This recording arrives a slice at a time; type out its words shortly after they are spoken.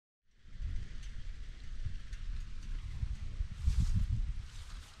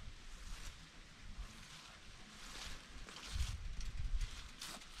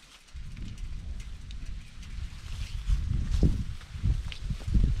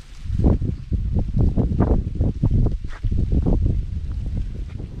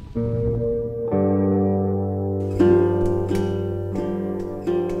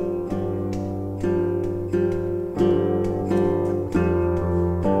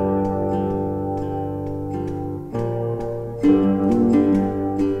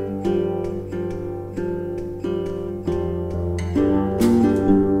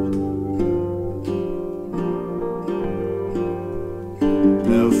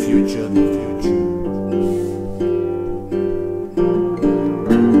future, no future.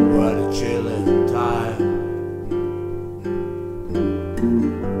 What a chilling time.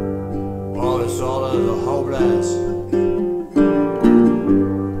 All is all of the hopeless,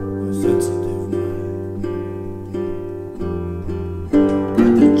 the sensitive mind.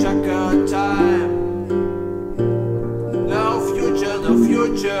 But the Chacka time. No future, no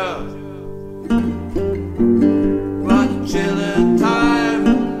future. What a chilling time.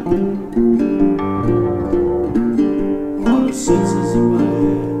 All the senses in my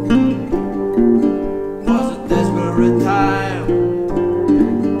head. Was a desperate time.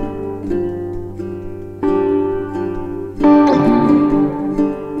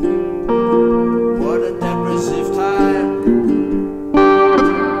 What a depressive time.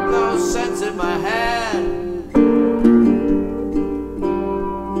 No sense in my head.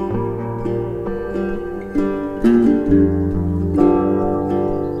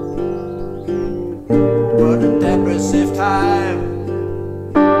 What a depressive time.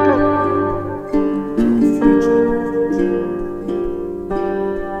 No future, no future.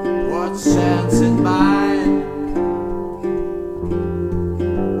 What sense in mind?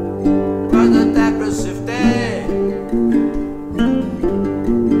 What a depressive day.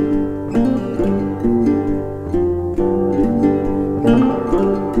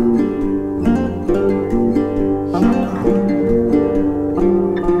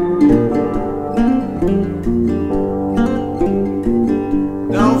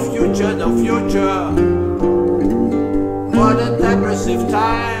 No future, no future. What a depressive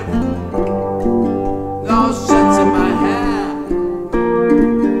time. No sense in my head.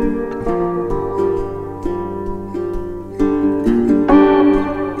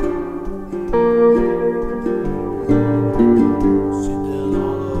 Sitting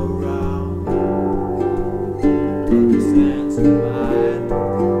all around, understands in mind.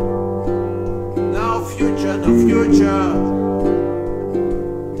 No future, no future.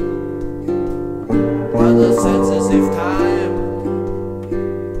 What a sensitive time.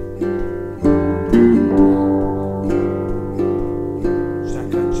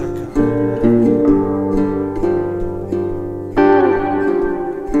 Chacka, chacka.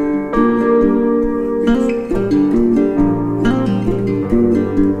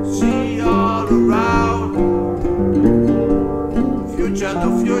 See all around. Future, no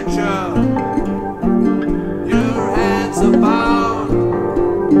future. Your hands are bound.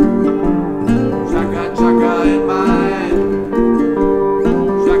 Chacka, chacka in mind.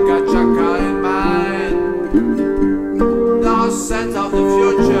 Chacka, chacka in mind. No sense of the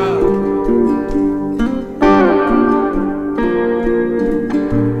future.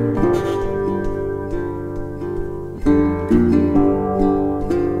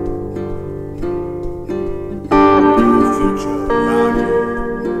 No future around you.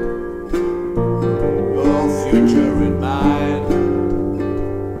 No future in mind.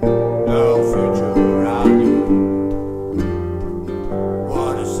 No future around you.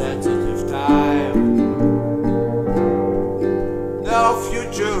 What a sensitive time. No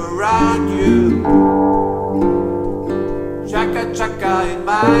future around you. Chacka, chacka in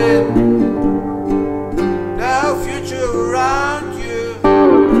mind. No future around you.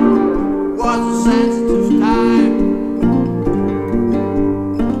 What a sensitive time.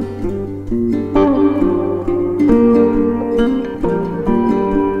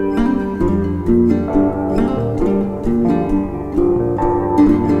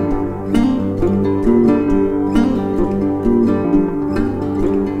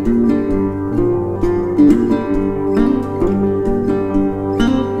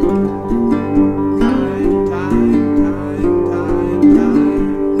 Time, time, time, time, time.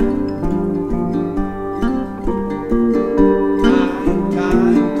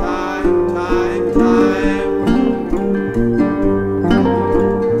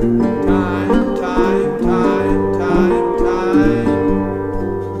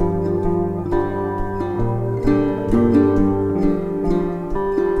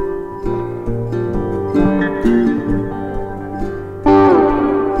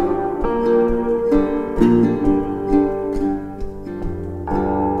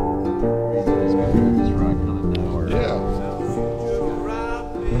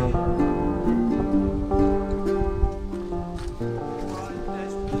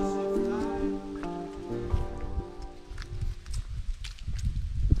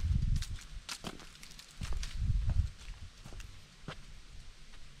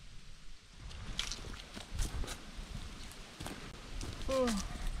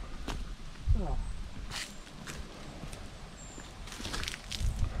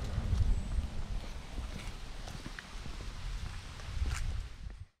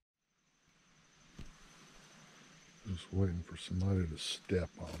 Just waiting for somebody to step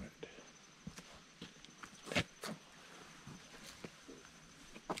on it.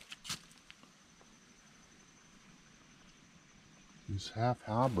 He's half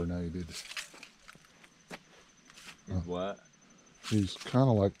hibernated. He's what? He's kind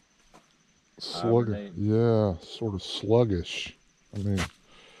of like sluggish. Yeah, sort of sluggish. I mean,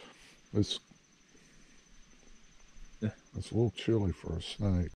 it's a little chilly for a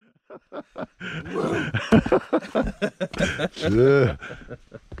snake. Yeah.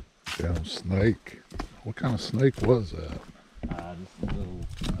 Damn snake. What kind of snake was that? Just a little,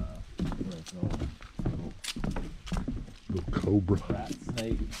 Little cobra. rat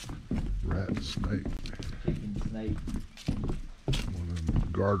snake, Rat snake. chicken snake, One of them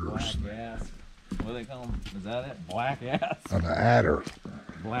garter black snakes. ass. What do they call them? Is that it? Black ass? An adder.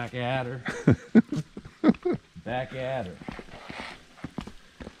 Black adder. Back adder.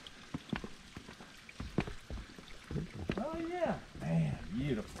 Oh yeah. Man,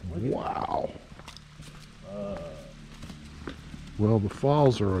 beautiful. Look at Wow. that. Well, the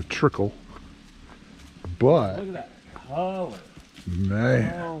falls are a trickle, but Look at that color.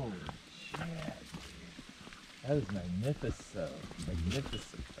 man, Holy shit. That is magnificent.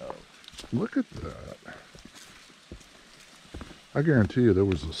 Magnificent. Oh. look at that. I guarantee you there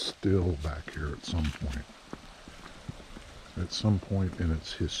was a still back here at some point. At some point in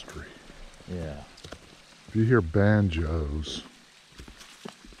its history. Yeah. If you hear banjos,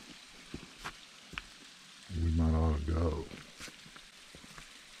 we might ought to go.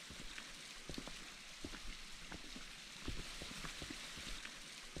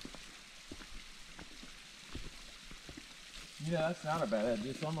 Yeah, that's not a bad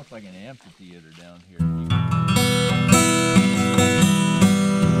idea. It's almost like an amphitheater down here.